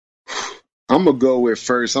 I'm gonna go with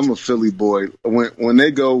first. I'm a Philly boy. When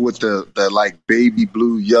they go with the like baby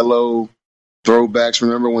blue, yellow throwbacks.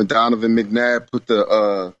 Remember when Donovan McNabb put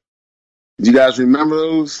the do you guys remember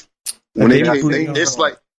those? When they it's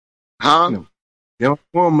like, huh? They don't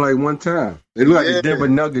form like one time. They look like the Denver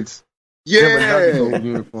Nuggets. Yeah.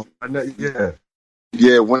 Uniform.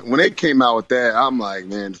 Yeah, when they came out with that, I'm like,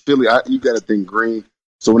 man, Philly, you got to think green.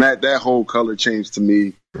 So when that whole color changed to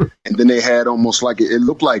me, and then they had almost like it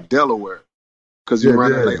looked like Delaware, because you're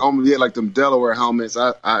running like them Delaware helmets.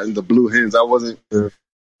 And the blue hens. I wasn't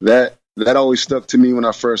that always stuck to me when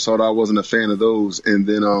I first saw it. I wasn't a fan of those, and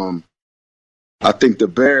then I think the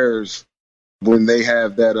Bears when they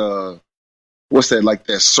have that what's that, like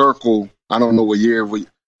that circle? I don't know what year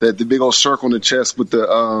that the big old circle in the chest with the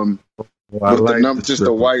the numbers, just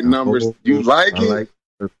the white numbers. You like it? I like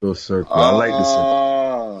the circle. I like the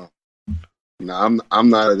circle. No, I'm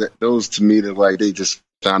not. Those to me, they're like they just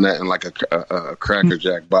found that in like a Cracker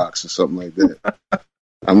Jack box or something like that.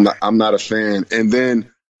 I'm not a fan. And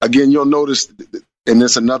then again, you'll notice, and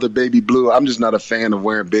it's another baby blue. I'm just not a fan of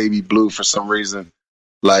wearing baby blue for some reason,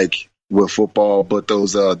 like with football. But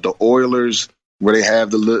those the Oilers where they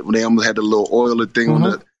have when they almost had the little Oiler thing on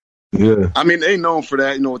the. Yeah, I mean, they known for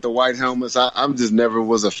that, with the white helmets. I'm just never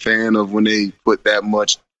was a fan of when they put that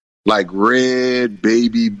much, like red,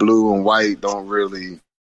 baby, blue, and white. Don't really.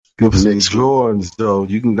 Give some Jordans though.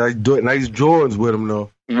 You can nice Jordans with them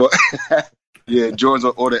though. Yeah,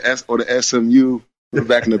 Jordans or the SMU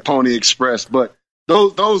back in the Pony Express. But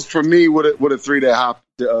those for me were the three that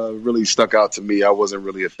really stuck out to me. I wasn't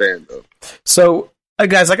really a fan of. So.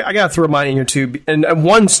 Guys, I got to throw mine in here too, and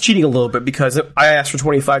one's cheating a little bit because I asked for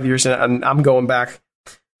 25 years, and I'm going back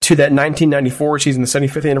to that 1994 season, the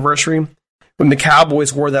 75th anniversary, when the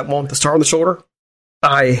Cowboys wore that one with the star on the shoulder.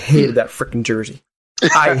 I hated that freaking jersey.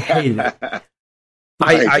 I hated it.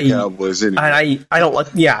 I Cowboys anyway. I don't like.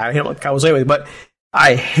 Yeah, I don't like Cowboys anyway, but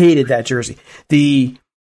I hated that jersey. And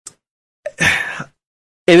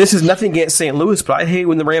this is nothing against St. Louis, but I hate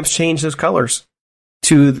when the Rams change those colors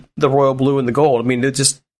to the royal blue and the gold. I mean,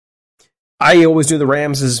 I always do the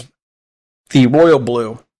Rams as the royal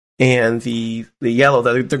blue and the yellow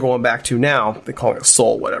that they're going back to now. They call it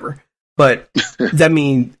soul, whatever. But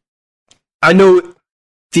I know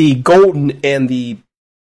the golden and the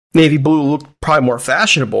navy blue look probably more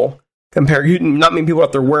fashionable compared to not many people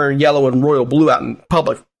out there wearing yellow and royal blue out in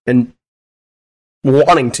public and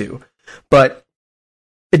wanting to, but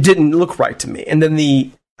it didn't look right to me. And then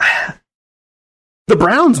the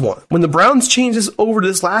Browns one. When the Browns changed this over to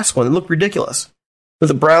this last one, it looked ridiculous. With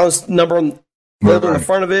the Browns number on the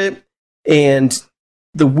front of it and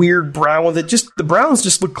the weird brown with it. The Browns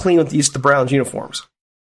just look clean with the Browns uniforms.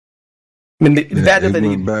 I mean, they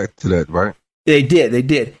went back to that, right? They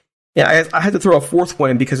did. Yeah, I had to throw a fourth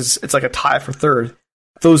one in because it's like a tie for third.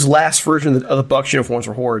 Those last versions of the Bucs uniforms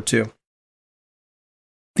were horrid too.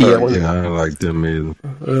 I don't like them either.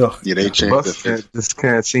 Ugh. Yeah, they changed just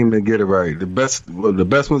can't seem to get it right. The best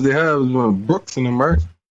ones they have is when Brooks and them, right?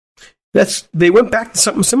 They went back to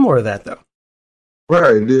something similar to that though.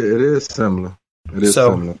 Right, it is similar.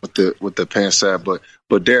 Similar with the pants side,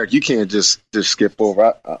 but Derek, you can't just skip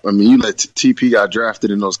over. I mean, you let TP got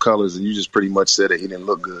drafted in those colors, and you just pretty much said that he didn't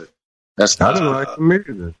look good. I didn't like him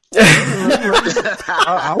either.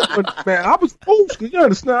 I was old school. You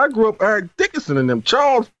understand? I grew up Eric Dickinson and them,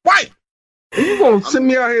 Charles White. And you gonna send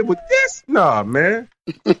me out here with this? Nah, man.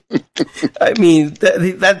 I mean,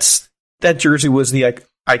 that jersey was the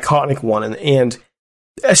iconic one, and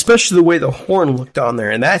especially the way the horn looked on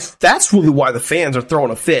there, and that's really why the fans are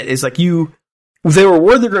throwing a fit. Is like they were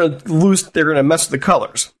worried they're going to lose, they're going to mess with the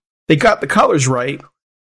colors. They got the colors right,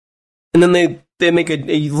 and then they make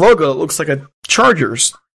a logo that looks like a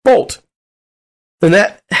Chargers bolt. And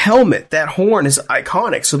that helmet, that horn is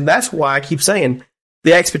iconic. So that's why I keep saying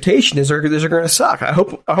the expectation is they're going to suck. I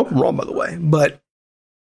hope I'm wrong, by the way. But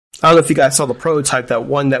I don't know if you guys saw the prototype, that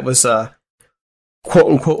one that was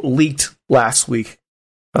quote unquote leaked last week.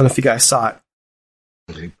 I don't know if you guys saw it.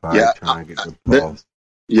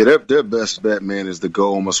 Their best bet, man, is to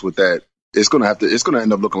go almost with that. It's gonna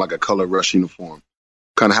end up looking like a color rush uniform,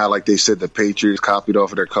 kind of how like they said the Patriots copied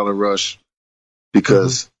off of their color rush.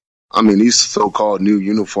 Because I mean, these so-called new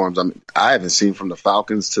uniforms, I haven't seen from the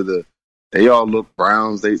Falcons they all look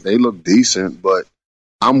Browns. They look decent, but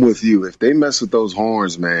I'm with you. If they mess with those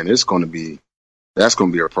horns, man, that's gonna be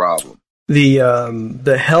a problem.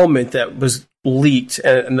 The helmet that was leaked,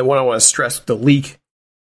 and the one I want to stress, the leak,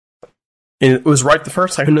 and it was right the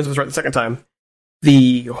first time. Who knows if it was right the second time?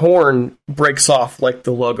 The horn breaks off like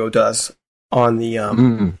the logo does on the.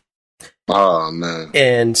 Oh man!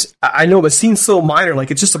 And I know it seems so minor,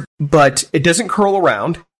 like it's just but it doesn't curl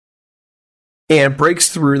around, and breaks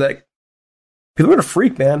through. That people are gonna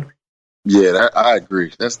freak, man. Yeah, I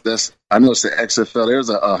agree. That's. I know it's the XFL. There's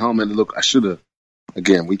a helmet. Look, I should have.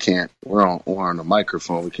 Again, we can't. We're on a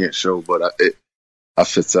microphone. We can't show, but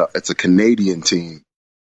it's a Canadian team.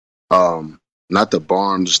 Not the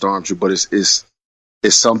Barn, the Stormtrooper, but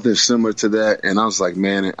it's something similar to that. And I was like,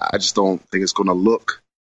 man, I just don't think it's going to look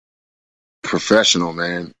professional,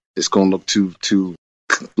 man. It's going to look too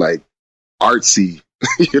like artsy.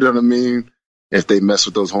 You know what I mean? If they mess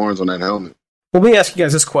with those horns on that helmet. Well, let me ask you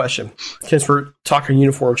guys this question, since we're talking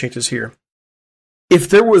uniform changes here. If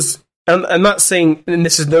there was, I'm not saying, and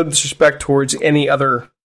this is no disrespect towards any other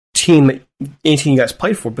team, any team you guys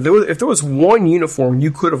played for, but if there was one uniform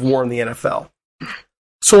you could have worn in the NFL,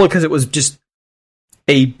 solely because it was just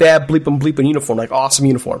a bad bleeping uniform, like awesome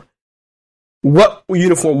uniform, what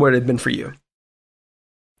uniform would it have been for you?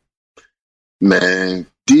 Man,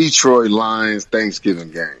 Detroit Lions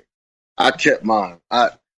Thanksgiving game. I kept mine.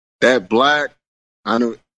 That black, I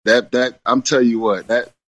know that I'm telling you what,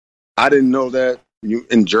 that I didn't know that you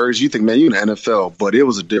in Jersey, you think, man, you in the NFL, but it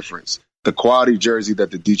was a difference. The quality jersey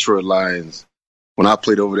that the Detroit Lions, when I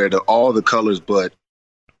played over there, all the colors, but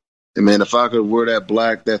man, if I could wear that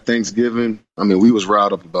black that Thanksgiving, I mean, we was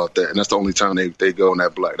riled up about that, and that's the only time they go in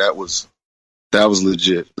that black. That was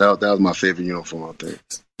legit. That was my favorite uniform, I think.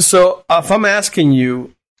 So if I'm asking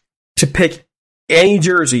you to pick any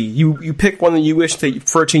jersey, you pick one that you wish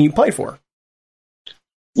for a team you play for.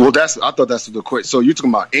 Well, I thought that's the question. So you're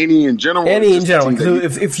talking about any in general? Any in general. So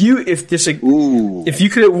if you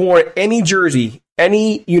could have worn any jersey,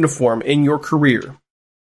 any uniform in your career,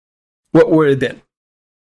 what would it have been?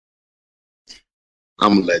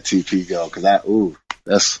 I'm gonna let TP go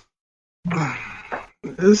because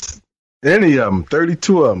it's any of them,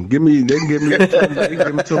 32 of them. They can give me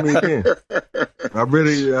to me again. I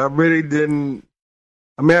really didn't.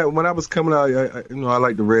 I mean, when I was coming out, I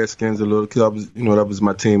liked the Redskins a little because I was, that was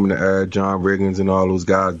my team in the area. John Riggins and all those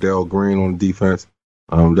guys, Darryl Green on the defense.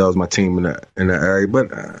 That was my team in the area.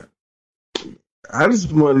 But I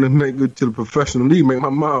just wanted to make it to the professional league, make my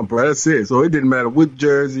mom proud. That's it. So it didn't matter what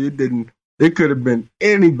jersey. It could have been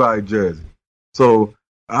anybody's jersey. So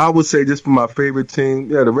I would say just for my favorite team,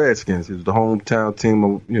 the Redskins. It was the hometown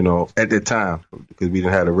team, at that time because we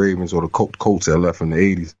didn't have the Ravens or the Colts that left in the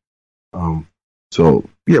 80s. So,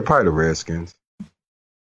 probably the Redskins.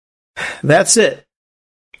 That's it.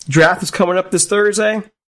 Draft is coming up this Thursday.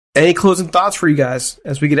 Any closing thoughts for you guys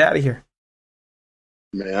as we get out of here?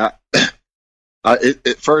 Man,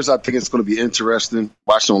 at first I think it's going to be interesting.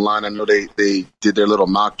 Watching online, I know they did their little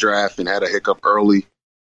mock draft and had a hiccup early.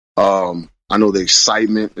 I know the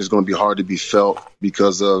excitement is going to be hard to be felt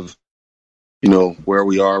because of, where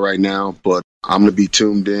we are right now. But I'm going to be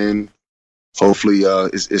tuned in. Hopefully,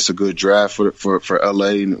 it's a good draft for LA,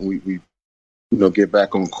 and we get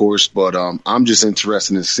back on course. But I'm just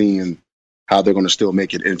interested in seeing how they're going to still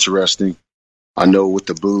make it interesting. I know with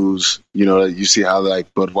the booze, you see how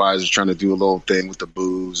like Budweiser's trying to do a little thing with the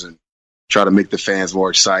booze and try to make the fans more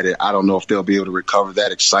excited. I don't know if they'll be able to recover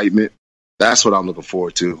that excitement. That's what I'm looking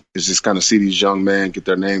forward to, is just kind of see these young men get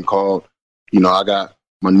their name called. I got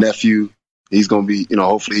my nephew. He's going to be,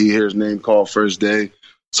 hopefully he hears his name called first day.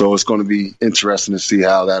 So it's going to be interesting to see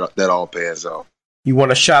how that all pans out. You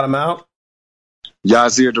want to shout him out?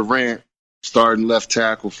 Yazir Durant, starting left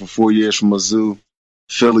tackle for 4 years from Mizzou,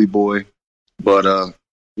 Philly boy. But, he'll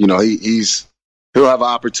have an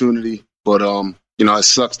opportunity. But, it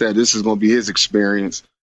sucks that this is going to be his experience.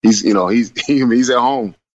 He's at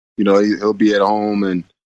home. He'll be at home.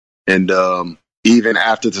 And even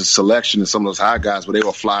after the selection of some of those high guys where they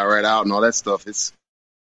will fly right out and all that stuff, it's,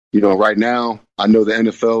 right now, I know the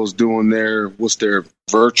NFL is doing their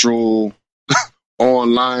virtual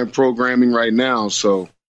online programming right now. So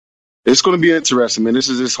it's going to be interesting, man.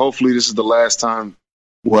 Hopefully this is the last time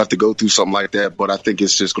we'll have to go through something like that. But I think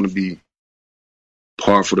it's just going to be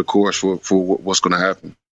par for the course for what's going to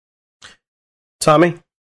happen. Tommy,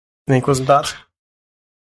 any closing thoughts?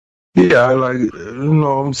 Yeah,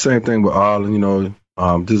 same thing with Arlen,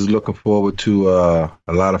 just looking forward to a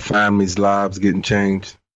lot of families' lives getting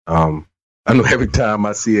changed. I know every time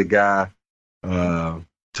I see a guy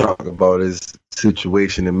talk about his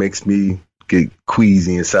situation, it makes me get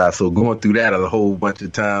queasy inside. So going through that a whole bunch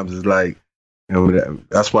of times is like,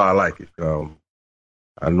 that's why I like it.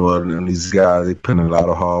 I know these guys, they put in a lot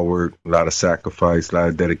of hard work, a lot of sacrifice, a lot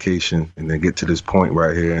of dedication, and they get to this point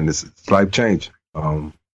right here, and it's life changing.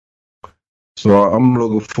 So I'm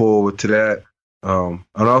looking forward to that. And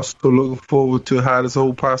also looking forward to how this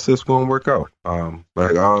whole process is going to work out.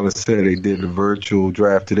 Like Arlen said, they did the virtual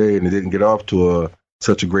draft today, and it didn't get off to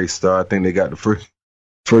such a great start. I think they got the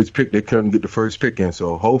first pick. They couldn't get the first pick in.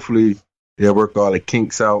 So hopefully they'll work all the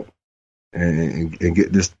kinks out and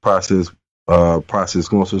get this process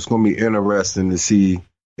going. So it's going to be interesting to see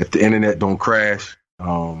if the internet don't crash.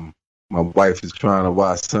 My wife is trying to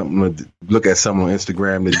watch look at something on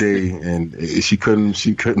Instagram today, and she couldn't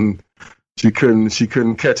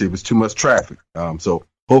catch it. It was too much traffic. So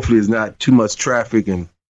hopefully it's not too much traffic, and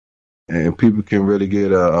people can really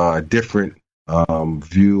get a different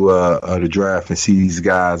view of the draft and see these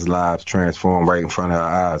guys' lives transform right in front of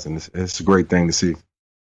our eyes, and it's a great thing to see.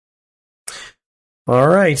 All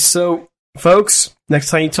right, so folks, next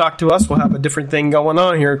time you talk to us, we'll have a different thing going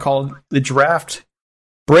on here called the Draft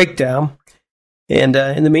Breakdown. And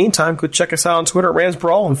in the meantime, go check us out on Twitter at Rams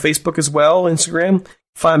Brawl, and Facebook as well, Instagram.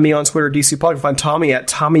 Find me on Twitter, DC Polley. Find Tommy at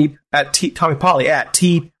Tommy Polley at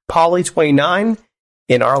TPolley29,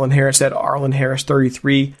 and Arlen Harris at Arlen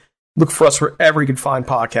Harris33. Look for us wherever you can find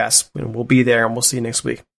podcasts, and we'll be there, and we'll see you next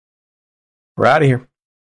week. We're out of here.